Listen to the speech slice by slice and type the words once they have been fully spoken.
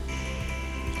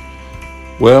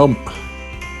Well,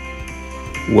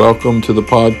 welcome to the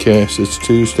podcast. It's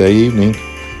Tuesday evening,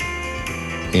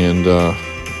 and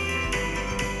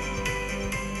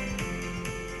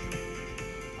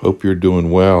hope you're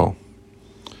doing well.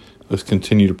 Let's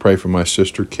continue to pray for my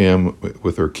sister Kim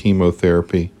with her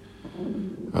chemotherapy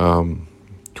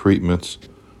treatments.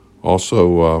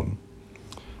 Also,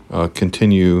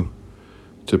 continue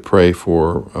to pray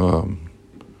for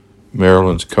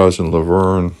Marilyn's cousin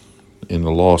Laverne in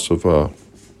the loss of her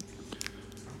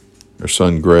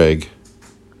son Greg,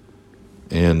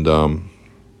 and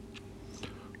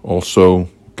also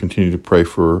continue to pray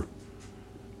for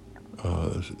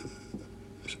the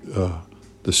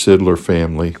Sidler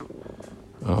family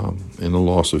in the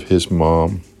loss of his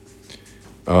mom,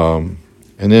 and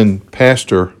then pray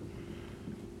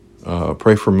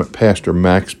for Pastor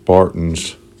Max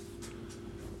Barton's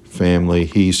family.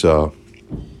 He's a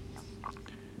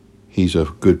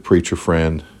good preacher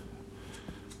friend.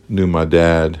 Knew my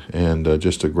dad, and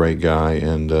just a great guy,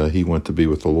 and he went to be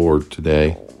with the Lord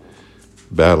today,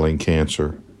 battling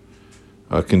cancer.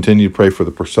 Continue to pray for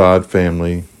the Prasad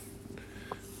family,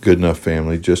 Goodenough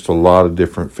family, just a lot of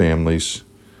different families.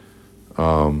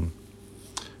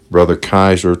 Brother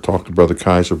Kaiser, talk to Brother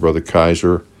Kaiser. Brother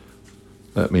Kaiser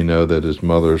let me know that his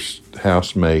mother's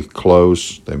house may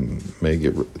close. They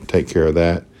may take care of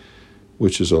that,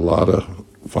 which is a lot of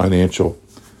financial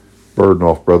burden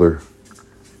off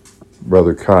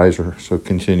Brother Kaiser, so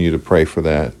continue to pray for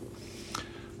that.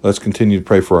 Let's continue to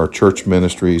pray for our church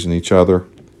ministries and each other.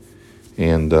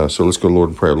 And so let's go to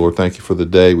Lord in prayer. Lord, thank you for the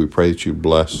day. We pray that you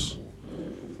bless.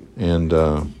 And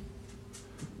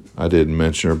I didn't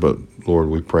mention her, but Lord,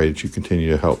 we pray that you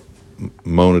continue to help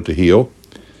Mona to heal.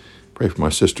 Pray for my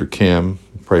sister Kim.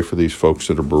 Pray for these folks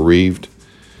that are bereaved.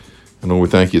 And Lord, we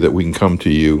thank you that we can come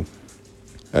to you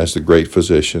as the great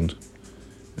physician.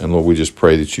 And Lord, we just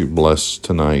pray that you bless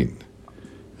tonight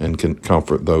and can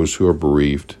comfort those who are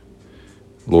bereaved.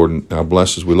 Lord, now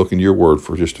bless as we look into your word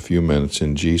for just a few minutes.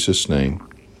 In Jesus' name,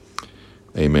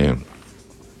 amen.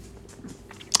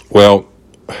 Well,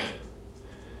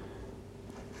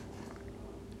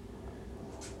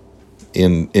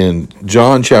 in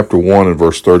John chapter 1 and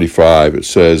verse 35, it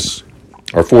says,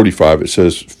 or 45, it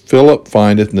says, Philip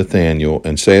findeth Nathanael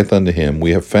and saith unto him,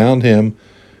 We have found him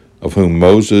of whom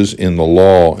Moses in the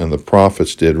law and the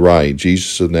prophets did write,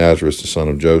 Jesus of Nazareth, the son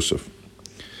of Joseph.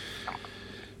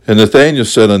 And Nathanael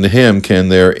said unto him, Can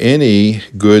there any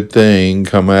good thing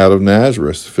come out of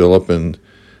Nazareth? Philip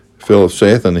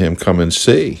saith unto him, Come and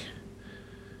see.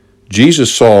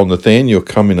 Jesus saw Nathanael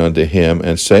coming unto him,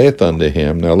 and saith unto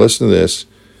him, now listen to this,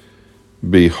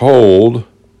 Behold,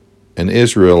 an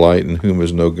Israelite in whom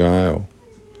is no guile.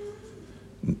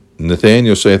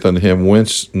 Nathanael saith unto him,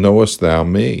 Whence knowest thou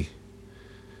me?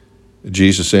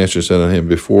 Jesus answered and said unto him,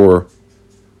 Before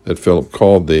that Philip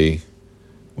called thee,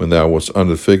 when thou wast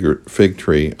under the fig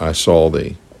tree, I saw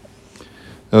thee.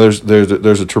 Now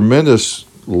there's a tremendous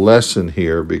lesson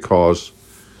here, because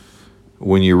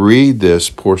when you read this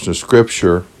portion of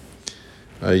Scripture,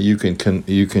 you can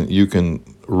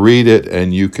read it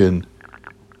and you can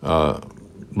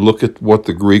look at what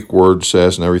the Greek word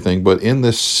says and everything. But in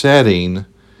this setting,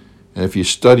 and if you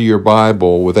study your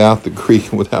Bible without the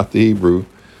Greek and without the Hebrew,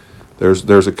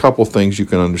 there's a couple things you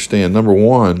can understand. Number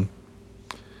one,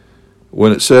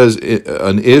 when it says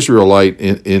an Israelite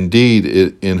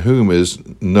indeed in whom is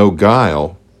no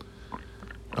guile,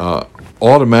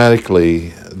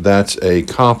 automatically that's a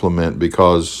compliment,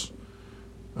 because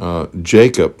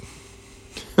Jacob,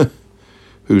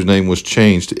 whose name was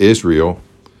changed to Israel,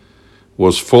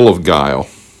 was full of guile,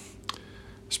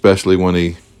 especially when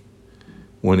he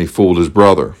fooled his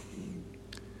brother.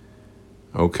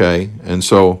 Okay, and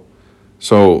so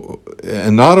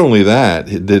and not only that,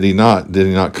 did he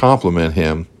not compliment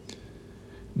him,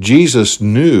 Jesus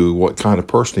knew what kind of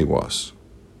person he was.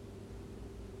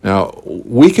 Now,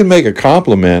 we can make a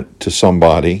compliment to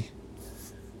somebody,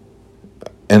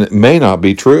 and it may not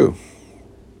be true.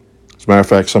 As a matter of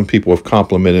fact, some people have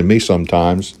complimented me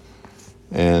sometimes,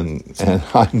 and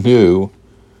I knew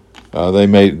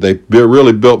they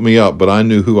really built me up, but I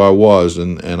knew who I was,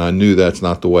 and I knew that's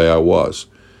not the way I was.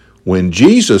 When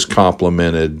Jesus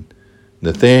complimented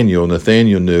Nathanael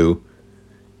knew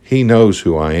he knows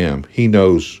who I am. He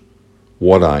knows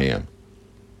what I am.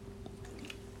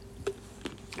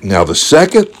 Now, the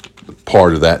second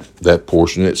part of that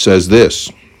portion, it says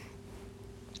this.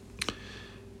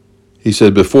 He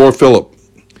said, Before Philip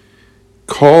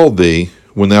called thee,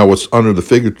 when thou wast under the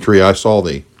fig tree, I saw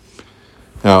thee.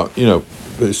 Now,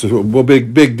 it's a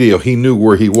big deal. He knew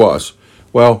where he was.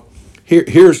 Well,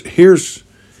 here's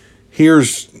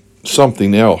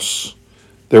something else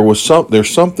there's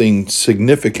something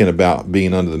significant about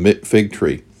being under the fig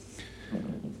tree.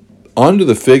 Under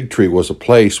the fig tree was a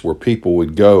place where people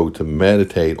would go to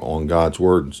meditate on God's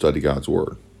word and study God's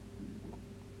word.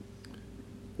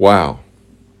 Wow.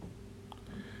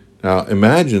 Now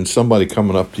imagine somebody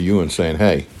coming up to you and saying,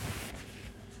 hey,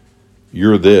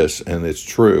 you're this and it's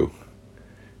true.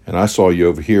 And I saw you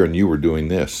over here and you were doing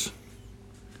this.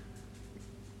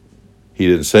 He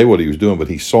didn't say what he was doing, but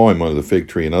he saw him under the fig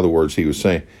tree. In other words, he was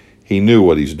saying he knew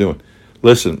what he's doing.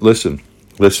 Listen.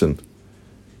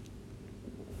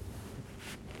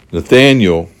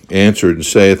 Nathanael answered and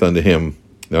saith unto him,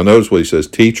 now notice what he says,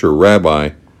 Teacher,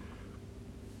 Rabbi,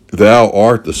 thou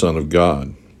art the Son of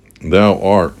God. Thou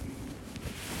art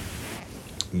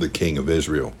the King of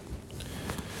Israel.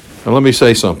 Now let me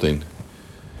say something.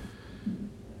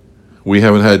 We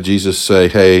haven't had Jesus say,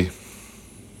 hey,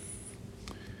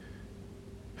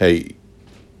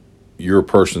 you're a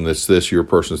person that's this, you're a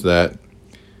person that's that.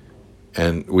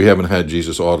 And we haven't had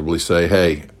Jesus audibly say,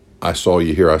 hey, I saw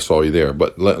you here, I saw you there.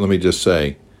 But let me just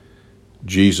say,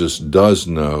 Jesus does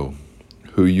know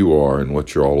who you are and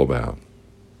what you're all about.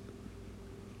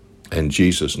 And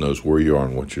Jesus knows where you are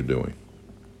and what you're doing.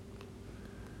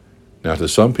 Now, to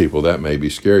some people, that may be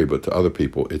scary, but to other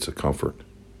people, it's a comfort.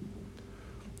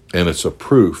 And it's a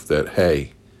proof that,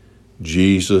 hey,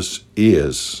 Jesus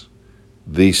is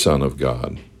the Son of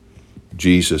God.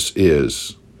 Jesus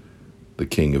is the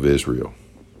King of Israel.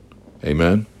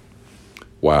 Amen?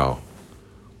 Wow.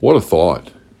 What a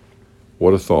thought.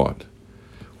 What a thought.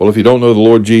 Well, if you don't know the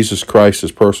Lord Jesus Christ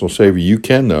as personal Savior, you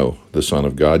can know the Son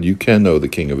of God. You can know the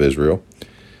King of Israel.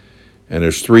 And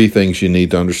there's three things you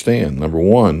need to understand. Number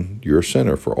one, you're a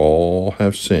sinner, for all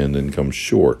have sinned and come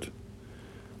short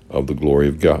of the glory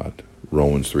of God.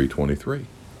 Romans 3:23.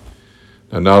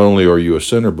 Now, not only are you a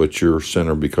sinner, but you're a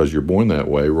sinner because you're born that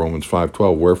way. Romans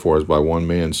 5:12, wherefore as by one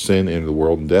man sin entered the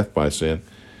world, and death by sin.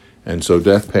 And so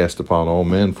death passed upon all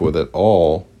men, for that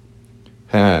all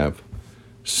have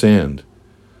sinned.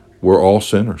 We're all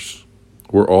sinners.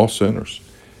 We're all sinners.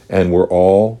 And we're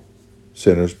all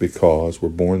sinners because we're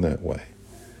born that way.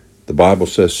 The Bible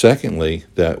says, secondly,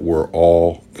 that we're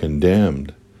all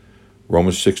condemned.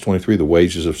 Romans 6:23, the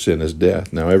wages of sin is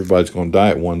death. Now, everybody's going to die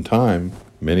at one time,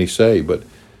 many say, but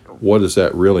what does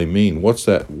that really mean? What's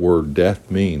that word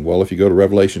death mean? Well, if you go to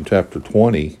Revelation chapter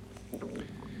 20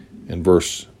 and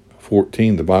verse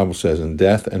 14, the Bible says, and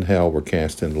death and hell were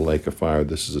cast into the lake of fire.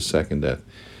 This is the second death.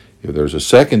 If there's a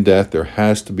second death, there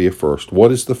has to be a first.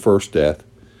 What is the first death?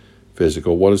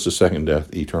 Physical. What is the second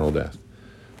death? Eternal death.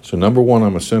 So number one,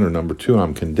 I'm a sinner. Number two,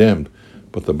 I'm condemned.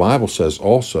 But the Bible says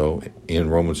also in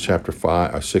Romans chapter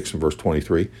 6 and verse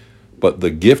 23, but the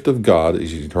gift of God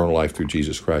is eternal life through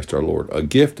Jesus Christ our Lord. A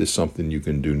gift is something you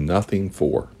can do nothing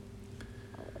for.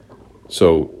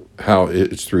 So how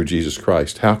it's through Jesus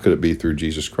Christ. How could it be through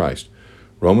Jesus Christ?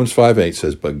 Romans 5:8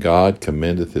 says, but God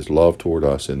commendeth his love toward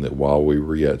us in that while we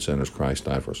were yet sinners, Christ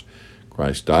died for us.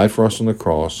 Christ died for us on the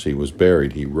cross. He was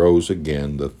buried. He rose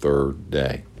again the third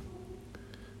day.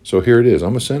 So here it is.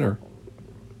 I'm a sinner.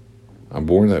 I'm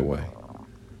born that way.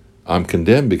 I'm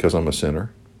condemned because I'm a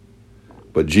sinner.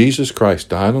 But Jesus Christ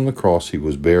died on the cross. He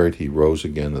was buried. He rose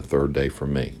again the third day for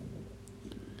me.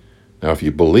 Now, if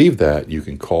you believe that, you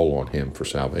can call on him for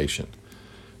salvation.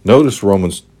 Notice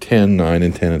Romans 10:9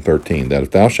 and 10 and 13, that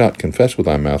if thou shalt confess with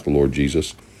thy mouth the Lord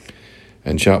Jesus,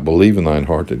 and shalt believe in thine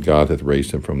heart that God hath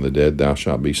raised him from the dead, thou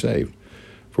shalt be saved.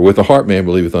 For with the heart man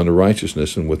believeth unto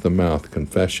righteousness, and with the mouth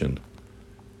confession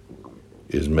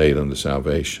is made unto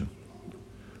salvation.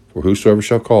 For whosoever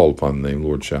shall call upon the name of the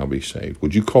Lord shall be saved.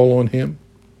 Would you call on him,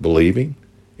 believing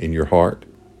in your heart?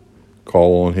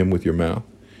 Call on him with your mouth?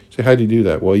 Say, how do you do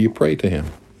that? Well, you pray to him.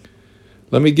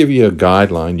 Let me give you a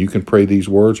guideline. You can pray these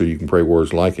words or you can pray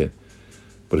words like it.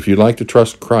 But if you'd like to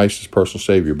trust Christ as personal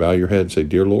Savior, bow your head and say,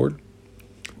 Dear Lord,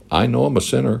 I know I'm a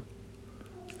sinner,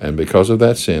 and because of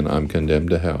that sin, I'm condemned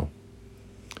to hell.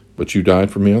 But you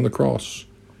died for me on the cross.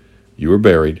 You were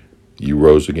buried. You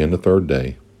rose again the third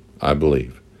day. I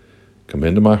believe. Come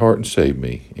into my heart and save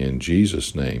me. In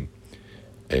Jesus' name,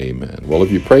 amen. Well,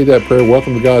 if you prayed that prayer,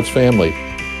 welcome to God's family,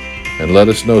 and let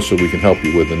us know so we can help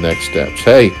you with the next steps.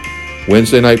 Hey,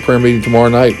 Wednesday night prayer meeting tomorrow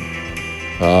night.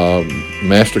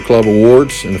 Master Club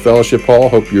Awards in the Fellowship Hall.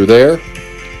 Hope you're there.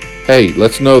 Hey,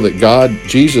 let's know that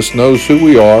Jesus knows who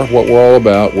we are, what we're all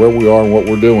about, where we are, and what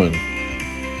we're doing,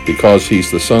 because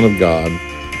he's the Son of God.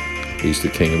 He's the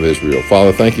King of Israel.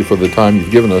 Father, thank you for the time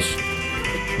you've given us.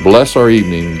 Bless our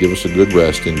evening. Give us a good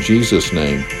rest. In Jesus'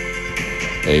 name,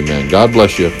 amen. God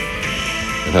bless you,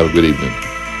 and have a good evening.